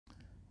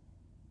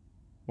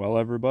Well,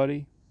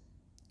 everybody,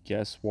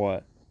 guess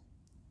what?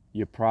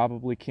 You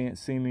probably can't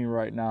see me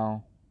right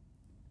now,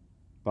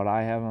 but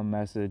I have a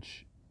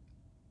message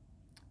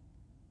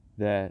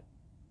that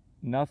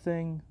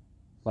nothing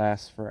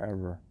lasts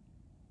forever.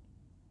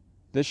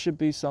 This should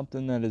be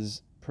something that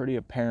is pretty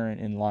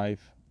apparent in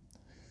life,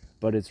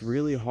 but it's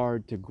really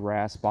hard to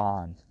grasp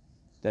on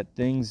that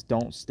things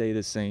don't stay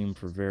the same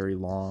for very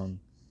long.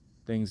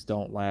 Things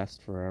don't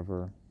last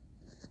forever.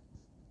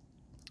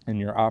 And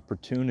your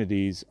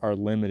opportunities are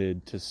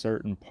limited to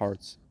certain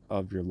parts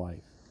of your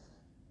life.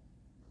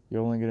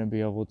 You're only going to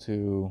be able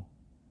to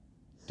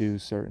do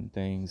certain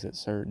things at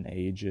certain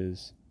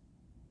ages.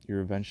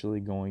 You're eventually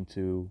going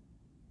to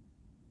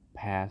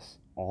pass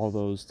all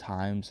those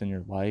times in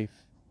your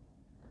life,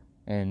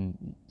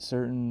 and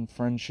certain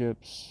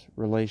friendships,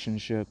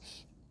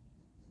 relationships,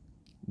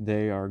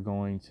 they are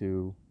going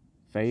to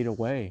fade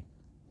away.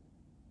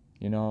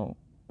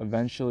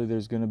 Eventually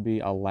there's going to be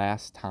a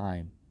last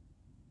time.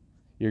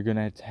 You're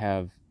going to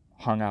have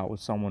hung out with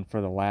someone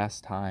for the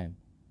last time,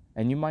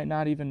 and you might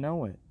not even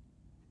know it.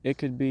 It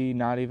could be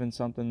not even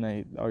something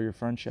your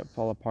friendship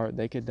fall apart.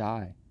 They could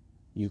die.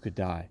 You could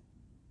die.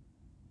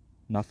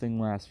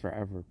 Nothing lasts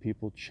forever.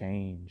 People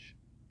change.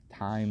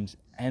 Times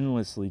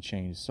endlessly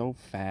change so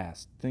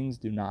fast. Things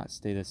do not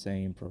stay the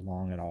same for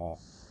long at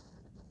all.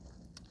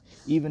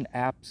 Even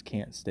apps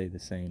can't stay the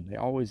same. They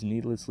always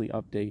needlessly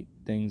update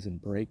things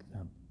and break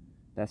them.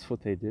 That's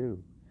what they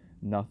do.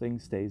 Nothing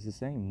stays the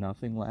same.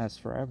 Nothing lasts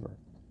forever.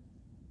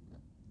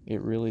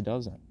 It really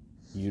doesn't.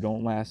 You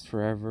don't last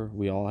forever.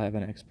 We all have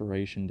an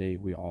expiration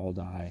date. We all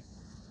die.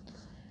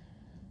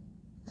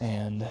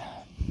 And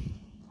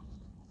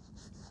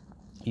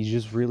you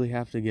just really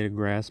have to get a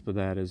grasp of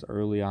that as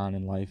early on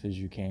in life as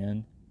you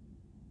can,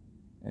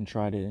 and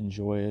try to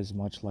enjoy as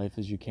much life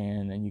as you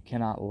can. And you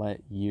cannot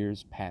let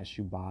years pass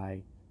you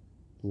by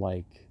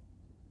like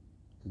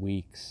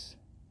weeks.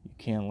 You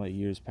can't let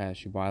years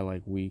pass you by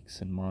like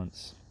weeks and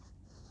months,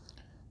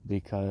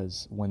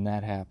 because when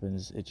that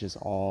happens, it just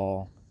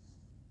all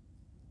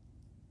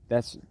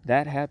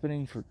that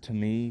happening to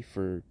me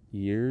for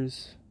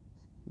years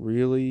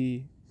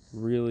really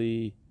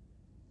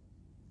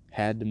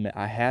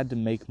I had to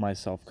make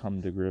myself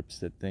come to grips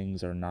that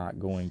things are not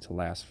going to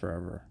last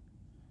forever.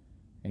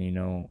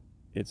 And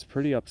it's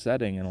pretty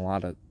upsetting in a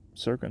lot of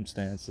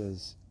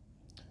circumstances,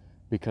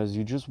 because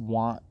you just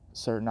want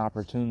certain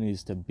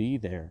opportunities to be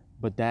there,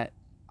 but that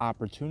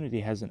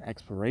opportunity has an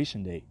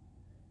expiration date.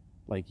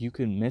 Like, you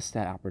can miss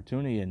that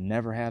opportunity and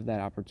never have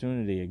that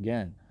opportunity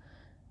again.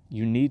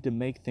 You need to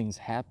make things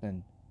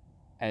happen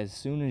as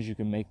soon as you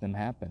can make them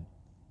happen.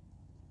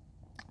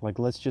 Like,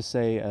 let's just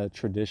say a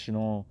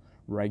traditional,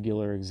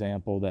 regular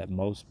example that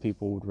most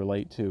people would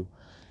relate to.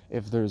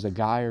 If there's a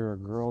guy or a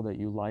girl that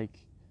you like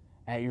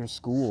at your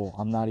school,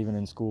 I'm not even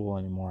in school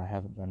anymore, I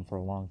haven't been for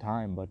a long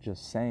time, but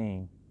just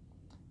saying,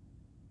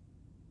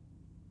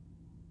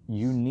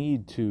 you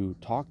need to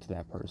talk to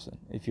that person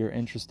if you're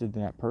interested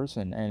in that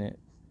person. And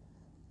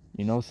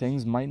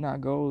things might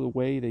not go the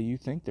way that you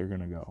think they're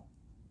going to go.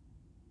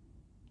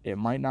 It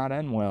might not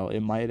end well. It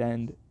might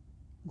end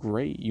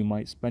great. You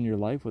might spend your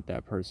life with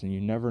that person.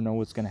 You never know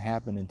what's going to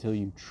happen until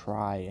you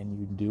try and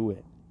you do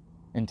it,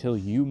 until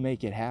you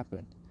make it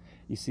happen.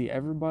 You see,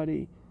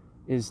 everybody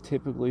is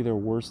typically their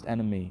worst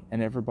enemy,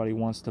 and everybody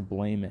wants to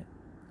blame it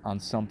on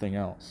something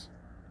else.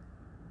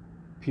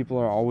 People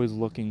are always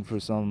looking for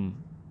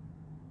some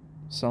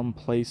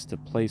place to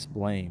place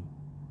blame,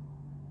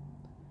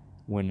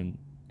 when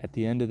at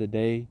the end of the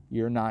day,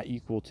 you're not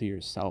equal to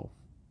yourself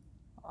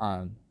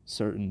on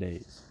certain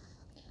days.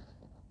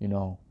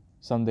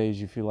 Some days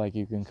you feel like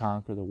you can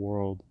conquer the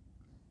world.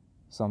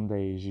 Some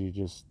days you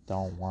just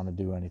don't want to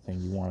do anything.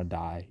 You want to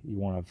die. You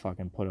want to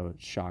fucking put a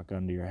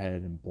shotgun to your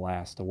head and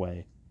blast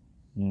away,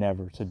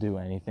 never to do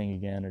anything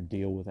again or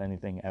deal with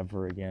anything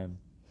ever again.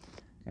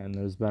 And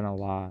there's been a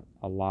lot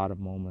of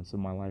moments in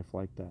my life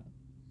like that.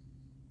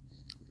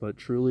 But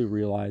truly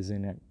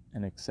realizing it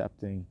and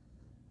accepting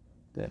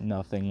that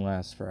nothing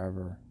lasts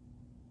forever.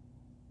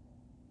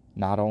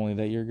 Not only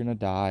that you're going to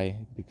die,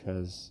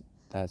 because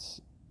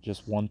that's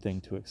just one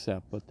thing to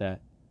accept, but that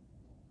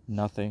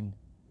nothing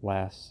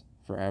lasts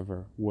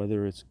forever.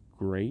 Whether it's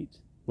great,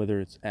 whether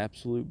it's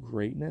absolute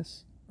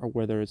greatness, or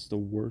whether it's the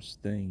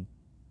worst thing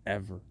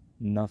ever,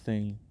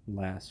 nothing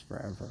lasts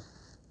forever.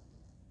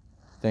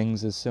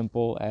 Things as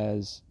simple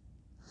as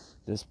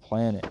this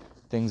planet.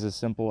 Things as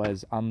simple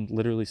as I'm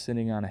literally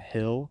sitting on a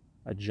hill,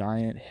 a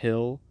giant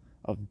hill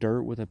of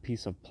dirt with a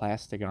piece of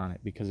plastic on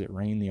it, because it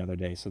rained the other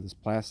day, so this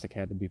plastic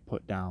had to be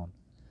put down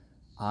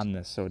on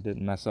this so it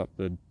didn't mess up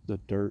the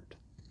dirt.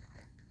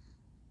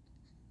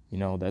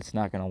 That's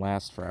not going to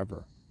last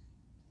forever.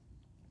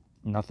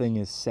 Nothing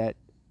is set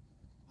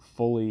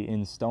fully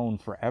in stone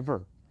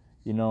forever.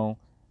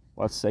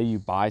 Let's say you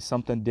buy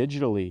something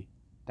digitally.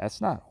 That's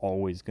not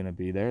always going to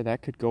be there.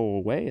 That could go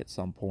away at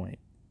some point.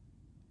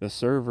 The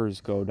servers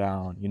go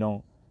down.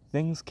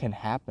 Things can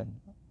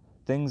happen.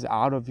 Things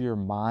out of your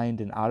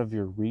mind and out of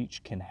your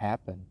reach can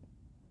happen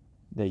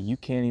that you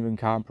can't even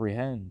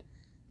comprehend.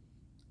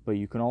 but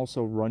you can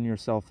also run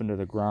yourself into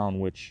the ground,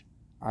 which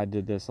I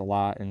did this a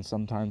lot and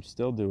sometimes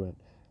still do it,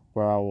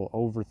 where I will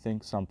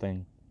overthink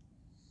something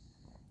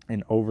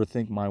and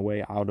overthink my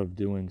way out of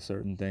doing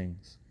certain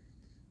things.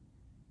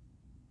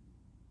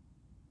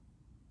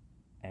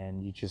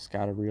 And you just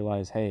got to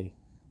realize, hey,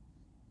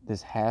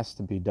 this has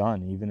to be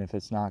done, even if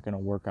it's not going to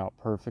work out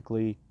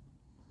perfectly.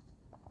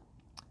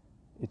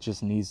 It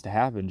just needs to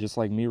happen. Just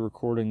like me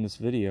recording this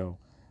video,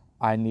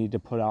 I need to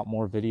put out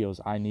more videos.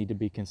 I need to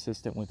be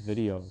consistent with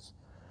videos.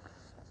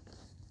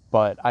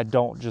 But I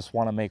don't just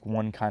want to make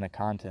one kind of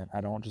content.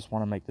 I don't just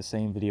want to make the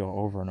same video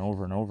over and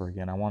over and over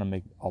again. I want to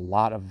make a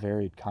lot of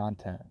varied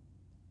content.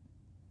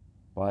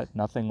 But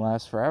nothing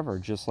lasts forever,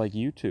 just like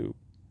YouTube.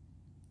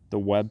 The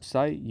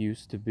website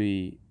used to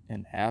be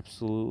an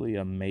absolutely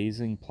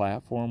amazing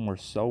platform where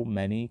so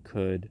many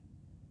could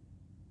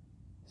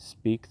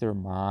speak their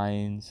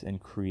minds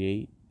and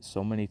create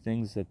so many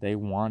things that they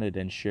wanted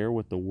and share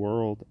with the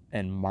world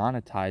and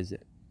monetize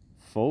it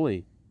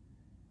fully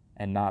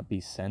and not be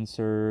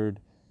censored.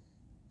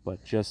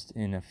 But just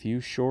in a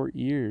few short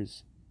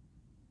years,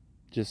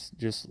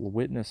 just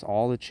witness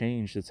all the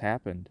change that's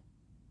happened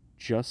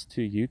just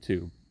to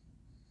YouTube.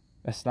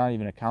 That's not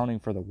even accounting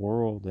for the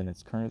world and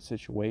its current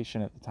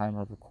situation at the time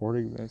of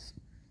recording this,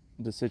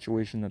 the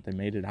situation that they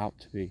made it out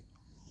to be.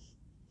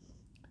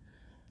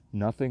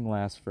 Nothing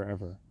lasts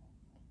forever.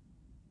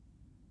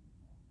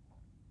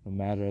 No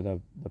matter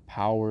the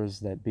powers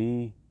that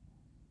be,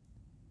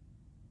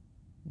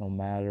 no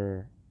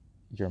matter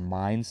your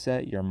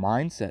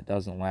mindset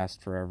doesn't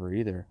last forever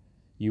either.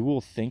 You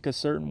will think a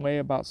certain way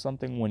about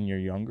something when you're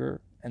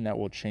younger, and that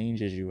will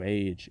change as you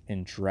age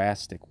in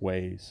drastic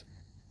ways.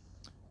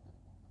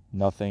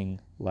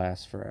 Nothing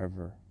lasts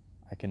forever.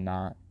 I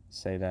cannot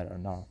say that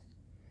enough.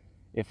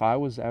 If I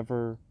was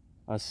ever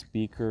a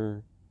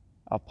speaker,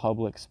 a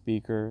public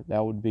speaker,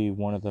 that would be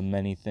one of the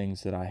many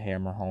things that I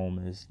hammer home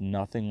is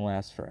nothing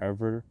lasts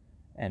forever,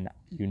 and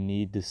you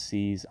need to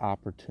seize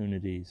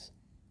opportunities,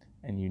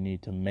 and you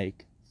need to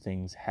make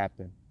things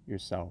happen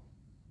yourself.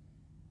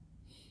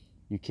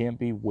 You can't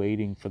be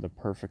waiting for the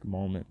perfect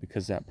moment,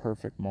 because that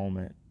perfect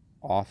moment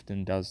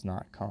often does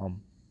not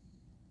come.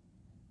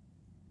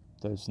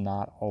 There's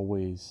not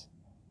always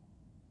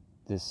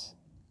this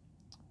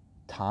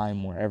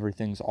time where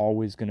everything's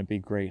always going to be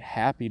great.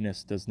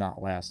 Happiness does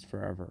not last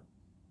forever.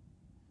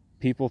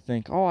 People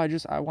think, oh,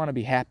 I want to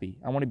be happy.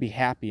 I want to be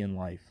happy in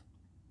life.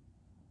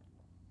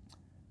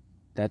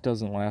 That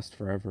doesn't last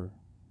forever.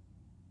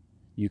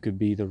 You could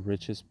be the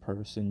richest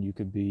person. You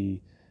could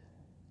be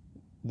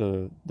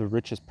the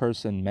richest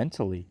person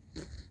mentally.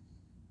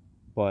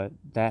 But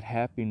that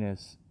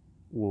happiness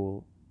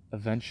will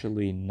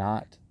eventually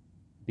not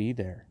be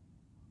there.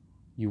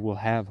 You will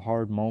have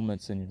hard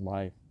moments in your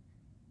life.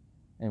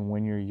 And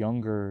when you're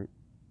younger,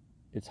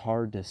 it's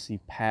hard to see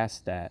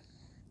past that.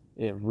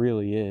 It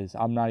really is.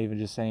 I'm not even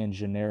just saying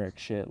generic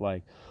shit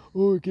like,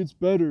 oh, it gets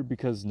better,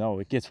 because no,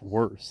 it gets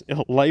worse.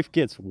 Life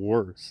gets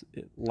worse.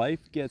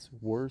 Life gets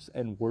worse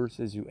and worse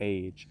as you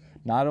age.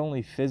 Not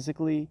only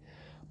physically,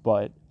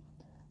 but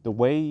the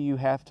way you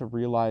have to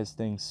realize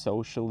things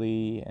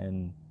socially,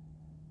 and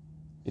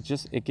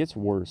it gets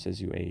worse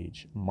as you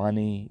age.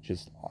 Money,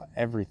 just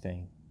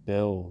everything,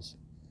 bills.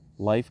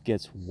 Life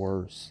gets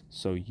worse.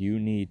 So you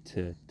need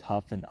to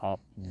toughen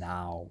up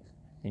now.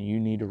 And you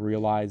need to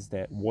realize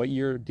that what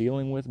you're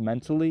dealing with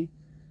mentally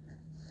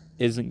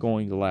isn't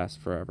going to last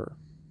forever.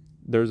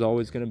 There's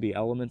always going to be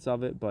elements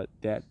of it, but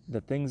that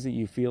the things that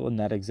you feel in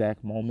that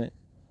exact moment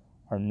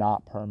are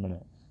not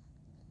permanent.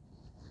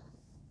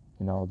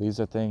 You know, these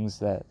are things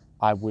that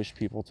I wish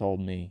people told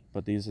me,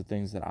 but these are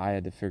things that I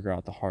had to figure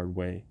out the hard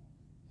way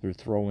through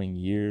throwing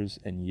years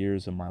and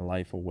years of my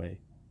life away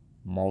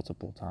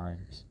multiple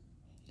times.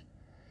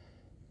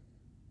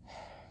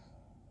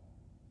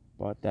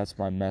 But that's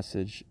my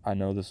message. I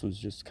know this was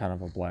just kind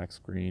of a black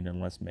screen,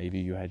 unless maybe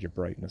you had your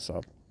brightness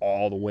up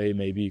all the way.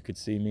 Maybe you could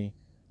see me.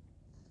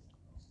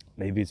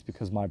 Maybe it's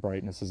because my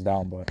brightness is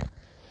down, but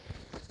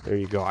there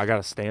you go. I got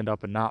to stand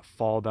up and not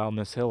fall down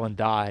this hill and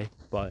die,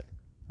 but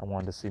I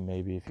wanted to see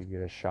maybe if you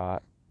get a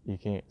shot. You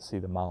can't see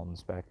the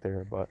mountains back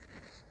there, but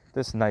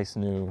this nice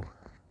new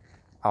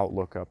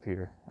outlook up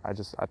here. I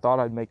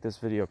thought I'd make this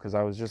video because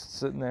I was just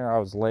sitting there. I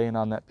was laying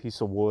on that piece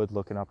of wood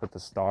looking up at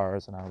the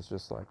stars, and I was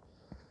just like,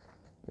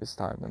 it's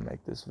time to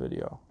make this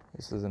video.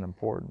 This is an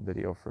important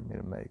video for me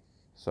to make.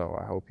 So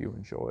I hope you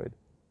enjoyed.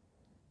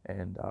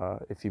 And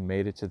if you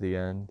made it to the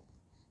end,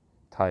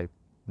 type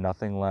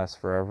nothing lasts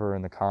forever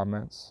in the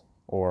comments,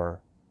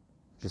 or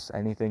just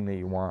anything that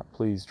you want.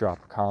 Please drop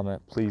a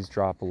comment. Please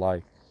drop a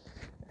like.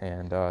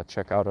 And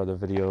check out other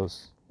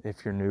videos.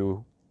 If you're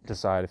new,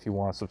 decide if you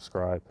want to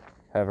subscribe.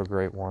 Have a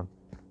great one.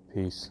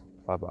 Peace.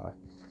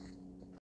 Bye-bye.